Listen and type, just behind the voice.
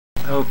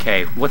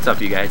Okay, what's up,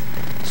 you guys?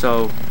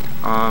 So,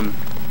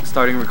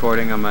 starting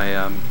recording on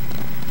my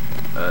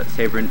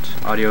Sabrent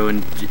audio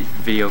and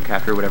video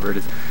capture, whatever it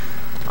is.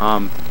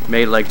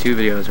 Made like 2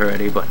 videos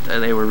already, but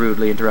they were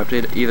rudely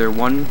interrupted. Either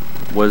one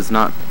was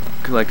not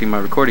collecting my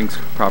recordings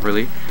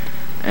properly,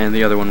 and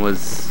the other one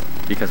was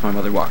because my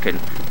mother walked in.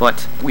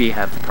 But we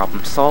have the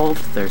problem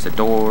solved. There's a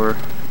door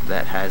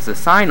that has a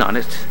sign on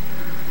it,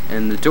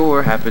 and the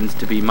door happens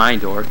to be my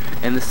door,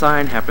 and the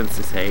sign happens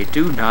to say,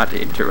 "Do not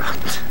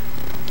interrupt."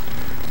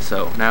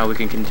 So, now we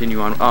can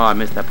continue on. Oh, I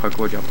missed that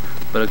parkour jump.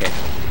 But okay.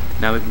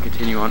 Now we can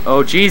continue on.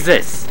 Oh,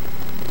 Jesus!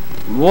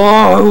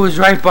 Whoa, it was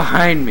right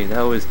behind me.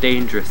 That was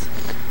dangerous.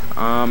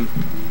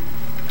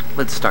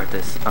 Let's start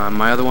this.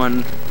 My other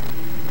one...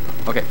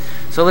 Okay,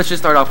 so let's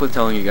just start off with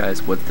telling you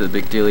guys what's the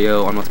big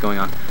dealio on what's going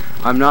on.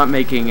 I'm not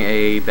making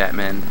a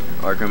Batman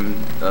Arkham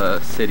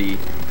City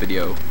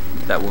video.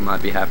 That will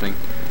not be happening,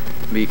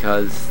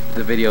 because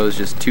the video is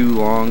just too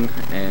long,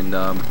 and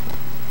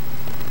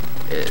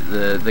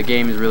the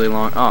game is really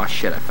long. Oh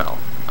shit, I fell.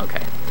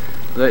 Okay.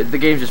 The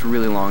game's just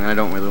really long, and I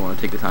don't really want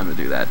to take the time to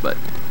do that,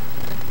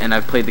 and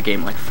I've played the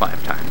game like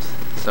 5 times.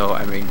 So,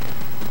 I mean,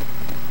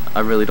 I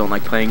really don't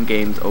like playing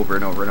games over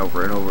and over and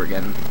over and over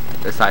again,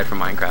 aside from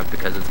Minecraft,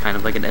 because it's kind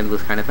of like an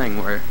endless kind of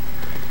thing where,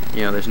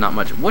 you know, there's not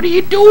much. What are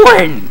you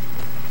doing?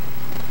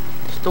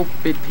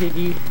 Stupid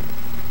piggy.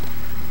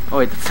 Oh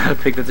wait, that's not a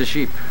pig, that's a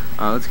sheep.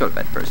 Let's go to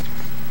bed first.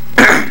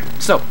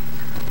 So,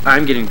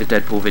 I'm getting the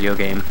Deadpool video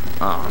game.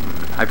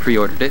 I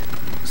pre-ordered it,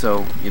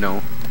 so, you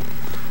know,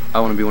 I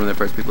want to be one of the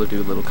first people to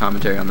do a little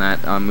commentary on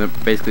that. I'm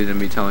basically going to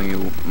be telling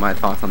you my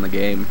thoughts on the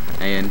game,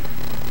 and,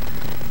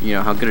 you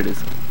know, how good it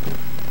is.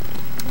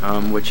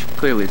 Which,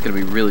 clearly, is going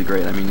to be really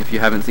great. I mean, if you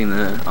haven't seen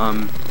the,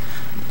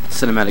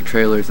 cinematic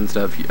trailers and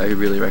stuff, I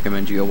really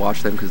recommend you go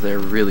watch them, because they're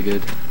really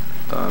good.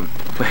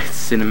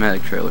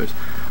 Cinematic trailers.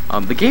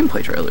 The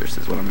gameplay trailers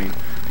is what I mean.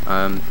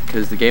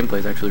 Because the gameplay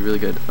is actually really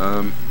good.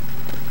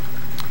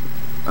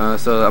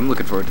 So I'm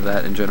looking forward to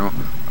that in general.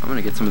 I'm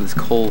gonna get some of this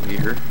coal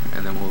here,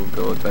 and then we'll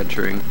go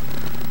adventuring.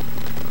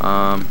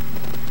 For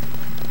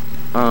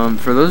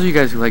those of you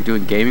guys who like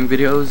doing gaming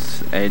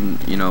videos, and,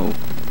 you know,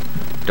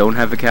 don't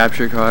have a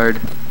capture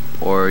card,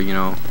 or, you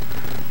know,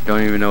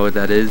 don't even know what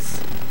that is,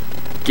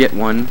 get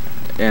one.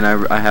 And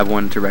I have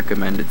one to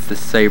recommend. It's the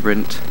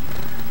Sabrent,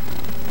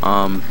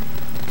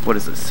 what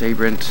is it,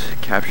 Sabrent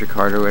capture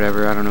card or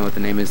whatever, I don't know what the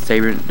name is,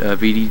 Sabrent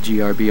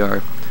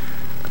VDGRBR,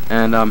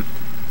 and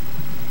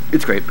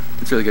it's great,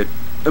 it's really good.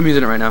 I'm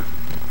using it right now.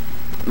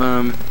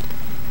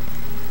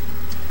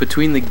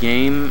 Between the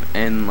game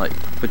and, like,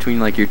 between,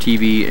 like, your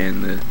TV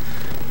and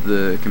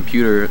the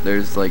computer,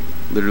 there's, like,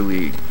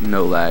 literally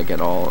no lag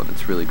at all, and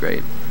it's really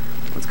great.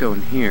 Let's go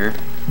in here.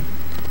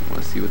 I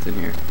want to see what's in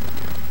here.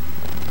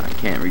 I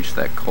can't reach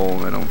that coal,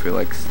 and I don't feel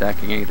like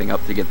stacking anything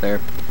up to get there.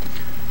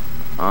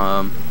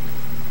 I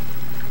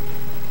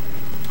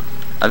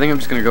think I'm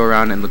just gonna go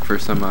around and look for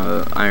some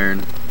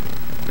iron,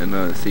 and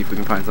see if we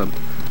can find some.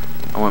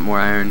 I want more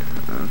iron.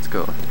 Let's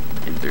go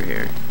in through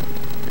here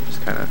and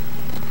just kind of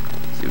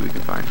see what we can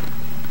find.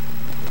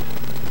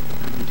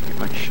 I need to get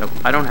my shovel.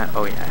 I don't have.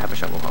 Oh yeah, I have a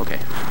shovel. Okay,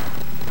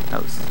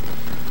 that was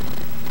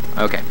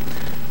okay.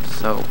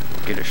 So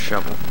get a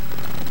shovel.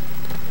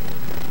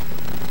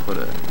 Put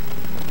a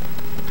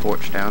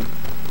torch down.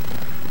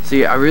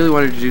 See, I really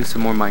wanted to do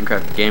some more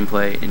Minecraft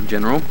gameplay in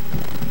general,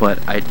 but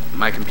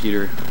my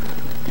computer,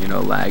 you know,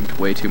 lagged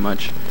way too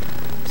much,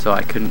 so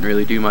I couldn't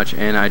really do much.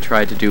 And I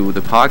tried to do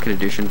the Pocket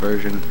Edition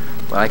version,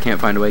 but I can't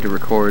find a way to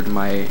record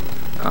my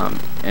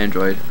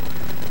Android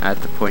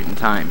at the point in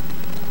time.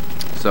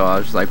 So I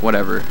was just like,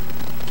 whatever,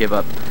 give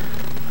up.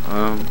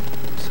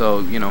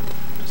 So, you know,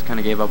 just kind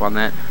of gave up on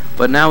that.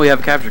 But now we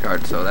have a capture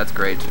card, so that's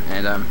great,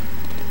 and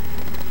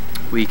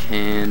we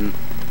can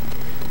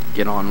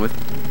get on with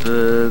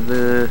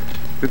the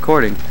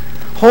recording.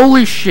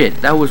 Holy shit,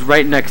 that was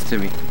right next to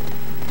me.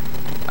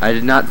 I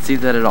did not see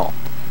that at all.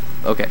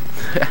 Okay.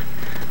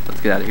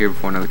 Let's get out of here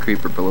before another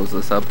creeper blows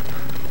us up.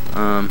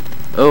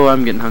 Oh,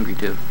 I'm getting hungry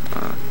too.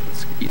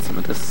 Let's eat some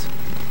of this.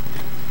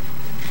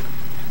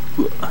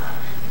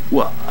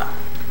 Whoa.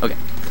 Okay.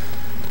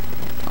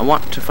 I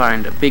want to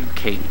find a big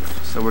cave,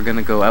 so we're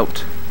gonna go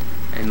out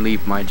and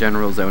leave my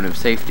general zone of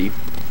safety,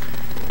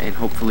 and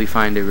hopefully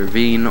find a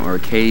ravine or a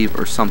cave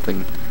or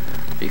something.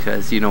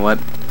 Because, you know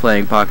what,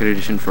 playing Pocket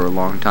Edition for a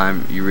long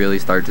time, you really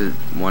start to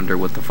wonder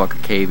what the fuck a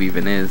cave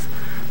even is.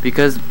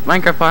 Because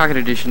Minecraft Pocket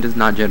Edition does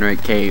not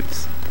generate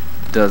caves.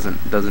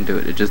 Doesn't do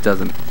it. It just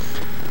doesn't.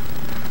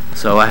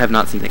 So I have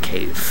not seen a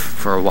cave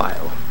for a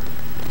while.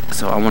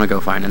 So I want to go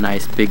find a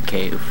nice big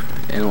cave,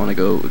 and I want to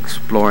go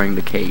exploring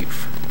the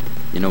cave.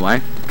 You know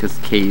why? Because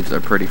caves are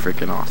pretty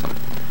freaking awesome.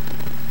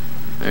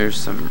 There's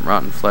some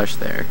rotten flesh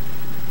there.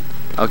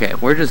 Okay,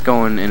 we're just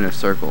going in a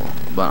circle,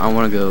 but I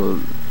want to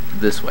go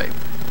this way.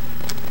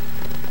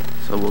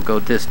 So we'll go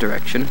this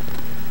direction.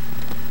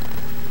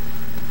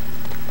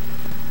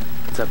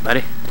 What's up,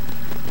 buddy?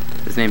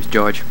 His name's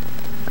George.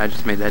 I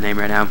just made that name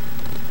right now.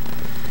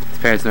 His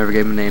parents never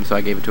gave him a name, so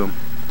I gave it to him.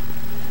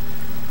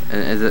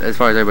 And as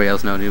far as everybody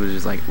else knows, he was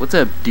just like, "What's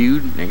up,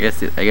 dude?" I guess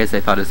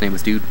they thought his name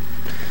was Dude,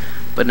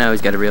 but now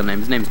he's got a real name.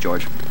 His name's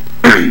George.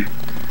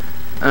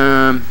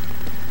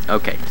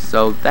 Okay,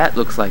 so that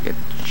looks like a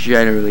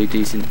generally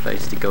decent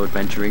place to go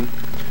adventuring,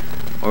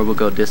 or we'll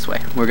go this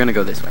way. We're gonna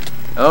go this way.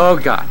 Oh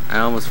God, I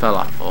almost fell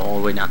off all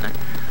the way down there.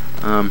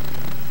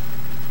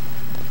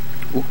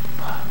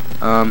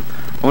 I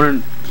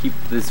want to keep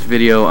this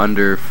video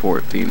under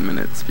 14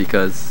 minutes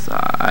because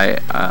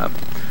I'll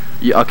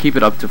keep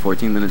it up to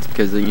 14 minutes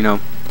because you know,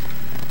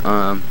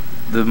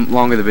 the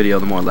longer the video,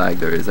 the more lag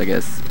there is, I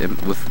guess,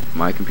 with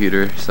my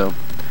computer. So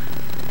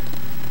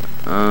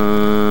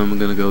I'm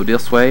gonna go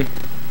this way.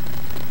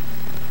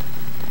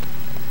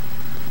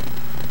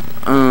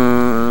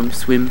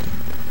 Swim.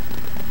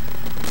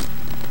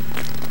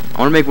 I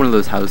want to make one of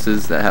those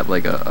houses that have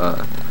like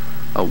a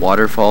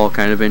waterfall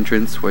kind of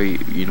entrance where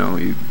you know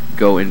you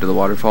go into the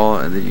waterfall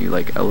and then you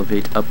like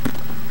elevate up.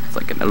 It's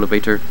like an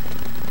elevator,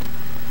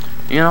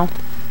 you know.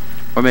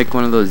 Or make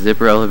one of those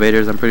zipper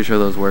elevators. I'm pretty sure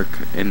those work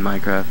in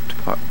Minecraft,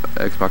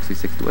 Xbox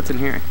 360. What's in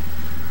here?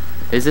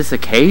 Is this a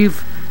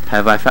cave?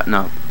 Have I found?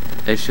 No,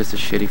 it's just a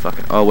shitty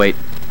fucking. Oh wait,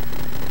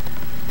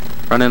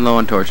 running low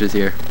on torches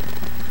here.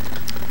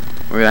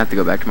 We're gonna have to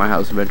go back to my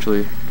house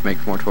eventually to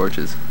make more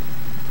torches,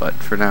 but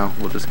for now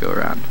we'll just go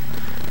around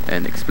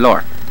and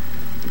explore.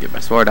 Get my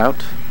sword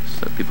out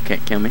so people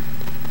can't kill me,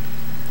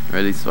 or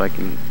at least so I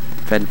can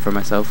fend for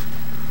myself.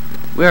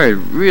 We are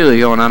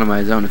really going out of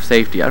my zone of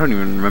safety. I don't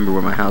even remember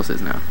where my house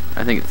is now.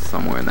 I think it's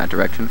somewhere in that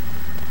direction,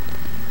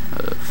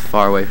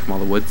 far away from all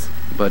the woods,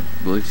 but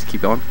we'll just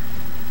keep going.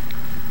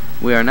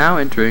 We are now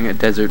entering a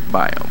desert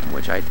biome,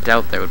 which I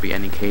doubt there would be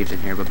any caves in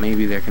here, but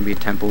maybe there can be a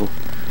temple.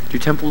 Do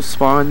temples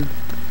spawn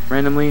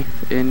randomly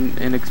in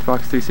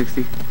Xbox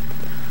 360?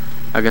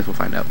 I guess we'll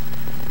find out.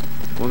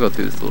 We'll go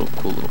through this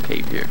cool little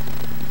cave here.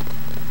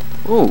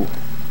 Ooh,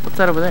 what's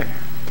that over there?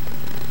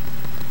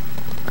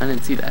 I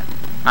didn't see that.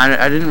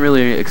 I didn't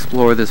really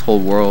explore this whole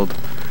world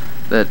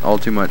that all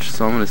too much,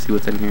 so I'm gonna see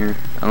what's in here.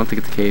 I don't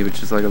think it's a cave, it's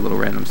just like a little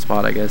random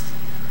spot, I guess.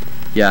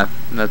 Yeah,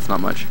 that's not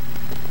much.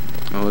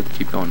 We'll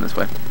keep going this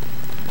way.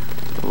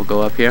 So we'll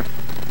go up here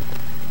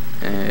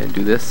and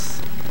do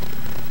this.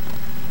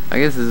 I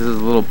guess this is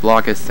a little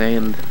block of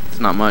sand. It's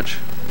not much.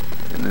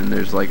 And then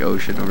there's like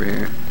ocean over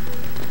here.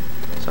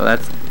 So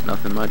that's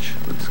nothing much.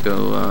 Let's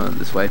go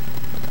this way.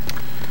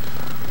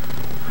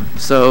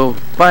 So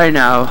by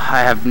now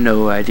I have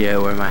no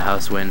idea where my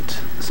house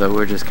went. So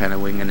we're just kind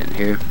of winging it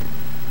here.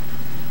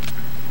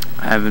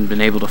 I haven't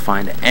been able to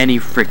find any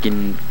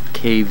freaking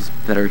caves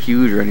that are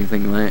huge or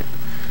anything like that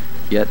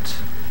yet.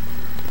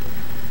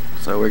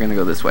 So we're gonna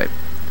go this way.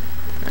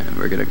 And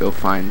we're gonna go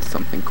find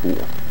something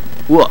cool.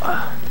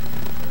 Whoa!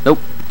 Nope.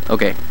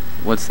 Okay.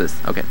 What's this?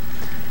 Okay.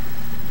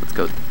 Let's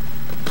go.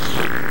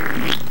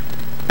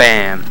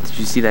 Bam! Did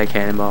you see that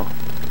cannonball?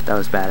 That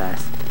was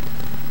badass.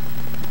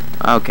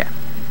 Okay.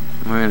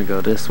 We're gonna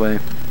go this way.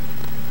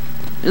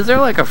 Is there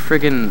like a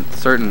friggin'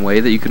 certain way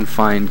that you can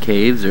find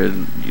caves, or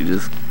you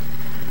just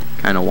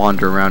kind of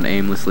wander around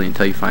aimlessly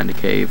until you find a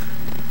cave?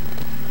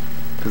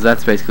 Because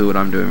that's basically what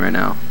I'm doing right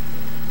now.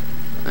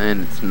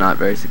 And it's not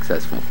very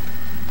successful.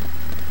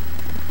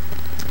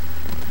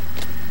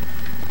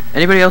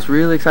 Anybody else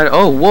really excited?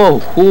 Oh, whoa,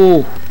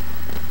 whoa.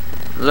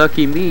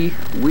 Lucky me,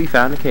 we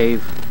found a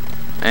cave.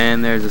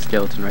 And there's a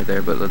skeleton right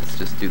there, but let's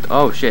just do...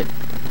 Oh, shit.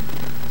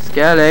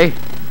 Skelly,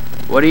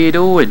 what are you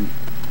doing?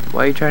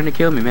 Why are you trying to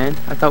kill me, man?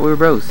 I thought we were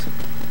bros.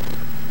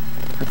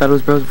 I thought it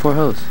was bros before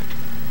hoes.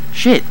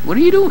 Shit, what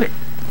are you doing?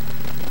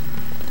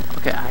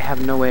 Okay, I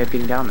have no way of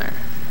getting down there.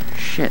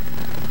 Shit.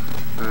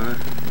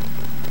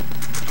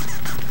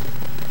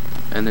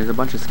 And there's a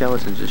bunch of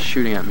skeletons just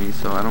shooting at me,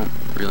 so I don't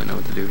really know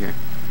what to do here.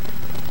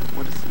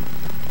 What is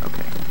it?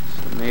 Okay,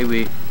 so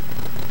maybe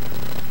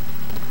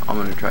I'm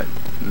gonna try.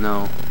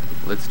 No,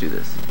 let's do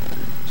this.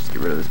 Just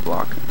get rid of this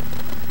block.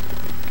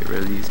 Get rid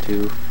of these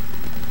two,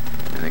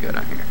 and then go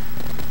down here.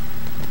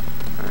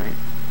 All right,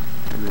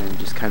 and then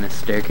just kind of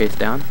staircase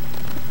down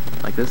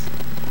like this.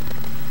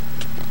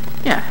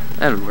 Yeah,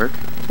 that would work.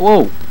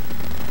 Whoa!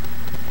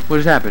 What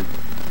just happened?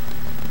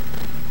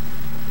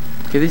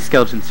 Okay, these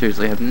skeletons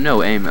seriously have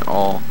no aim at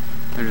all.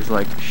 They're just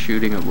like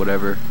shooting at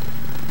whatever.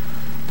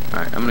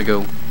 Alright, I'm gonna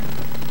go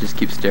just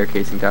keep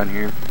staircasing down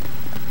here.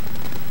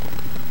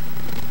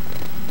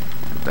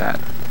 Like that.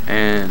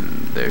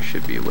 And there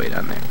should be a way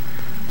down there.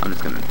 I'm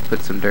just gonna put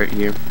some dirt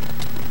here.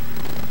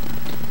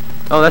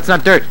 Oh, that's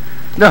not dirt!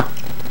 No!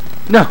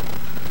 No!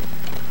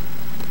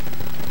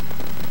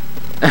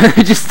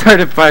 They just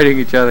started fighting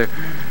each other.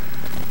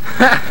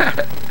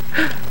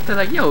 They're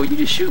like, yo, you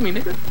just shoot me,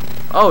 nigga.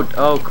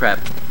 Oh crap.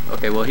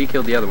 Okay, well, he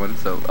killed the other one,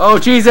 so... Oh,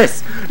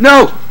 Jesus!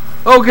 No!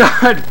 Oh,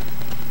 God!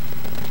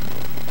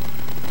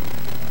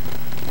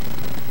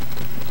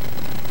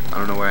 I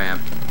don't know where I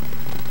am.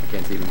 I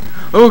can't see him.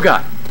 Oh,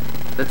 God!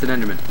 That's an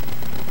Enderman.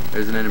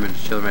 There's an Enderman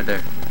just chilling right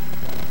there.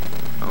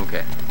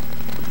 Okay.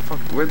 What the fuck?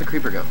 Where'd the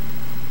creeper go?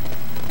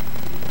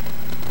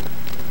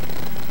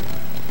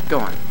 Go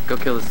on. Go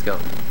kill this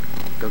skeleton.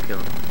 Go kill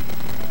him.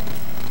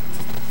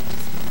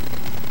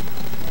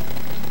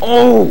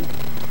 Oh!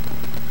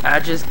 I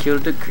just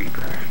killed the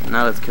creeper.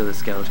 Now let's kill the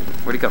skeleton.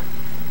 Where'd he go?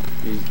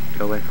 Did he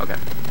go away? Okay.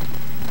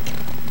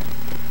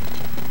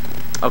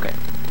 Okay.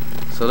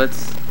 So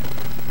let's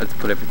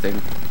put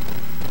everything.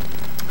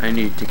 I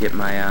need to get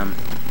my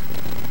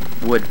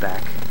wood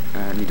back.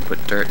 I need to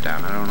put dirt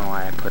down. I don't know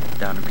why I put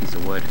down a piece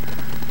of wood.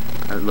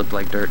 It looked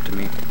like dirt to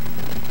me.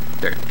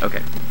 Dirt.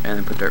 Okay. And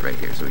then put dirt right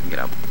here so we can get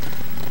out.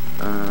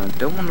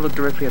 Don't want to look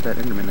directly at that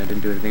Enderman. I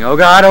didn't do anything. Oh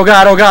god, oh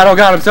god, oh god, oh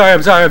god, I'm sorry,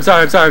 I'm sorry, I'm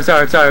sorry, I'm sorry, I'm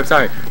sorry, I'm sorry, I'm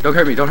sorry. Don't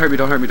hurt me, don't hurt me,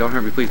 don't hurt me, don't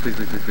hurt me, please, please,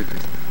 please, please, please,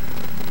 please.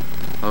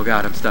 Oh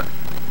god, I'm stuck.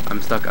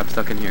 I'm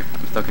stuck in here.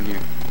 I'm stuck in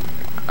here.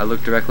 I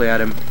looked directly at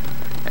him,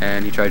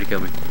 and he tried to kill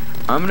me.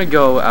 I'm gonna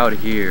go out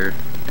here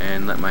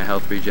and let my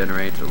health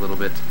regenerate a little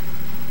bit,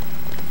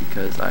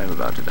 because I am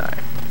about to die.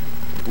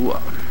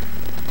 Whoa.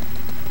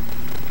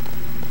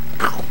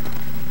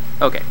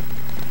 Okay.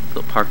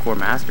 Little parkour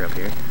master up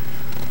here.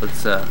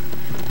 Let's,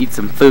 eat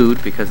some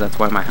food, because that's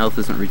why my health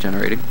isn't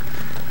regenerating.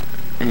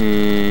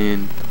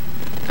 And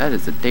that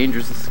is a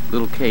dangerous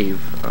little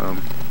cave.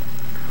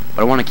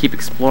 But I want to keep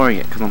exploring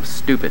it because I'm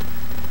stupid.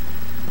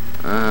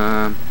 You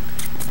know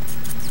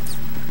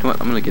what?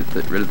 I'm gonna get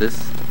rid of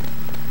this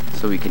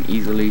so we can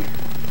easily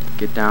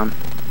get down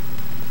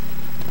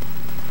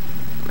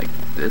like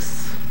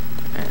this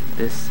and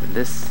this and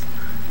this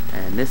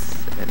and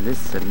this and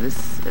this and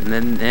this and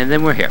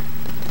then we're here.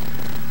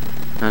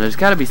 Now there's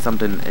got to be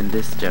something in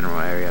this general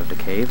area of the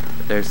cave.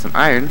 There's some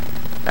iron.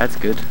 That's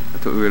good.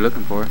 That's what we were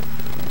looking for.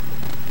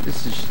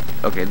 This is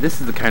okay. This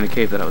is the kind of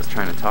cave that I was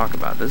trying to talk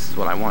about. This is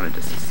what I wanted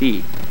to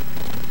see.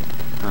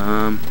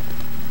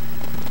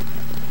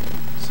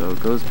 So it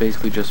goes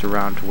basically just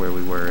around to where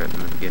we were in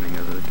the beginning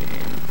of the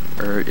game,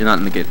 or not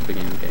in the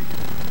beginning of the game.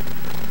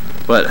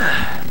 But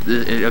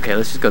okay,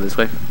 let's just go this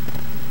way.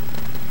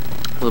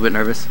 A little bit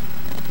nervous.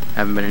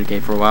 Haven't been in a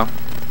cave for a while.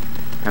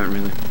 Haven't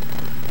really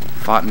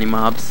fought any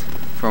mobs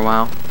for a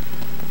while,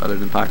 other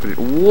than Pocket.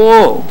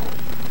 Whoa!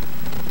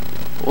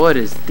 What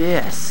is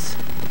this?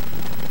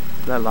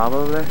 Is that lava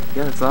over there?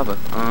 Yeah, that's lava.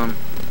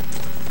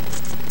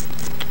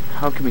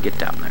 How can we get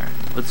down there?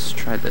 Let's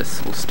try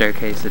this. We'll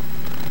staircase it.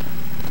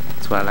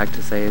 That's what I like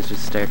to say, is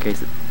just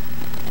staircase it.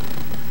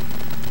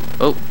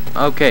 Oh,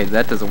 okay,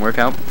 that doesn't work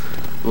out.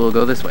 We'll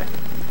go this way.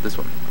 This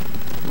one.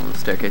 We'll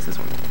staircase this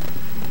one.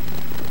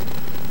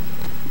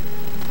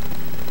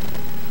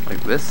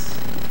 Like this.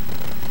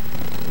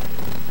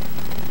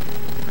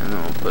 And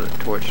then we'll put a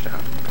torch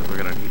down, because we're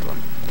going to need one.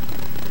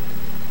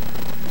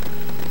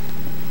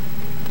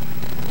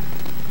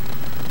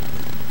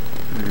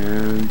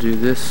 And do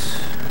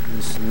this,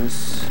 this, and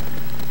this,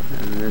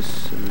 and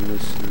this, and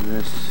this, and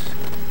this.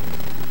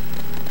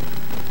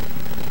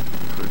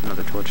 Put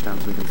another torch down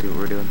so we can see what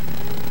we're doing.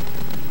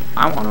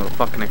 I want to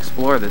fucking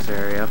explore this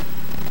area.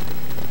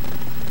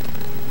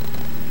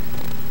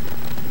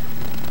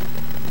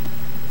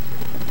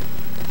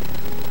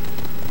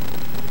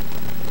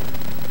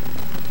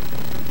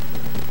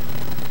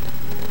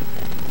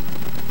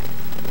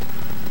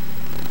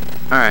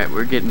 Alright,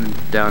 we're getting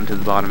down to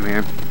the bottom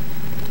here.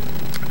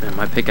 And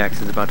my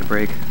pickaxe is about to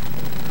break.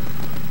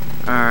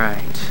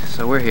 Alright,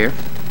 so we're here.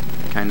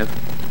 Kind of.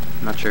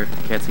 I'm not sure.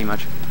 Can't see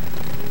much.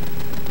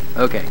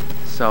 Okay,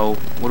 so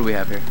what do we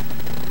have here?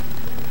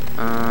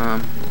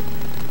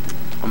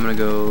 I'm gonna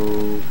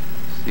go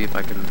see if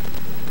I can...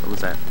 What was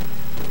that?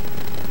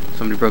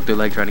 Somebody broke their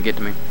leg trying to get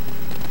to me.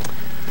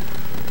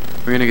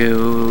 We're gonna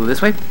go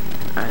this way.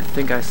 I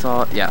think I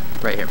saw... Yeah,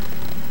 right here.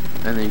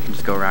 And then you can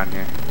just go around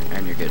here,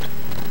 and you're good.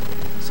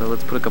 So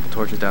let's put a couple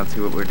torches down, see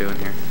what we're doing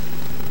here.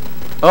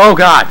 Oh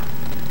god!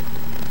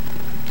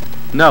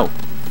 No.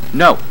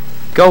 No.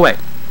 Go away.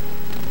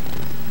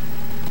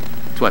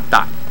 That's what I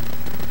thought.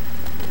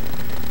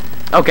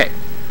 Okay.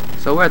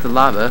 So we're at the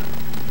lava,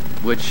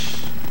 which...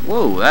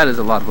 Whoa, that is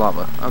a lot of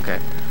lava. Okay.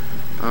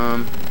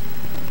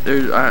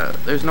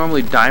 There's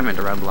normally diamond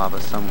around lava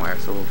somewhere,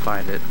 so we'll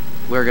find it.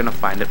 We're gonna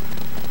find it.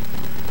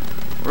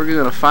 We're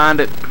gonna find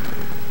it.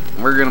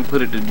 We're gonna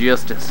put it to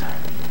justice.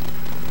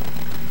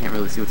 Can't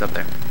really see what's up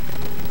there.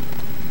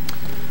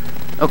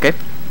 Okay.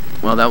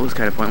 Well, that was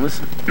kind of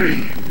pointless.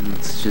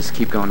 Let's just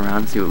keep going around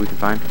and see what we can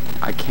find.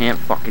 I can't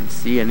fucking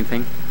see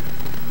anything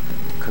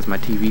because my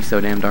TV's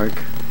so damn dark.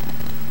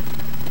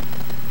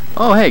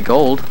 Oh, hey,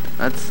 gold.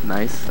 That's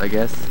nice, I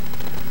guess.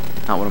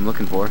 Not what I'm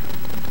looking for.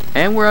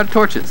 And we're out of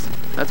torches.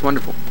 That's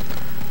wonderful.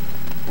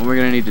 What we're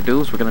gonna need to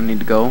do is we're gonna need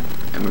to go,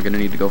 and we're gonna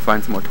need to go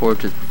find some more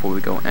torches before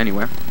we go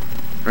anywhere.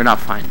 Or not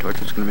find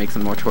torches, we're just gonna make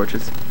some more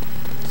torches.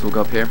 So we'll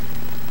go up here,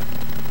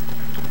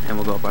 and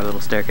we'll go up our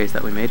little staircase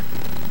that we made,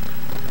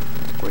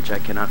 which I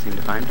cannot seem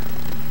to find.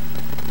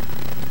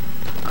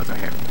 Oh, it's right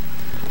here.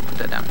 Put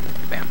that down.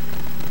 Bam.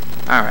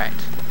 Alright.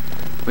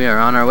 We are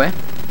on our way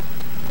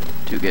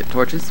to get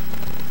torches.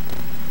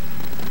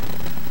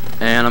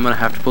 And I'm going to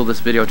have to pull this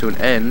video to an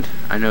end.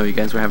 I know you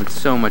guys were having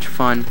so much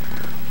fun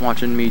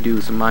watching me do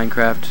some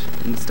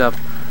Minecraft and stuff.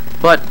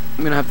 But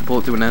I'm going to have to pull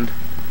it to an end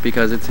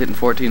because it's hitting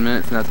 14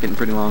 minutes and that's getting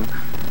pretty long.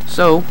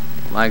 So,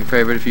 like and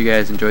favorite if you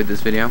guys enjoyed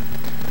this video.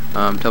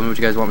 Tell me what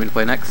you guys want me to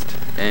play next.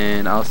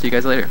 And I'll see you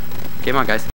guys later. Game on, guys.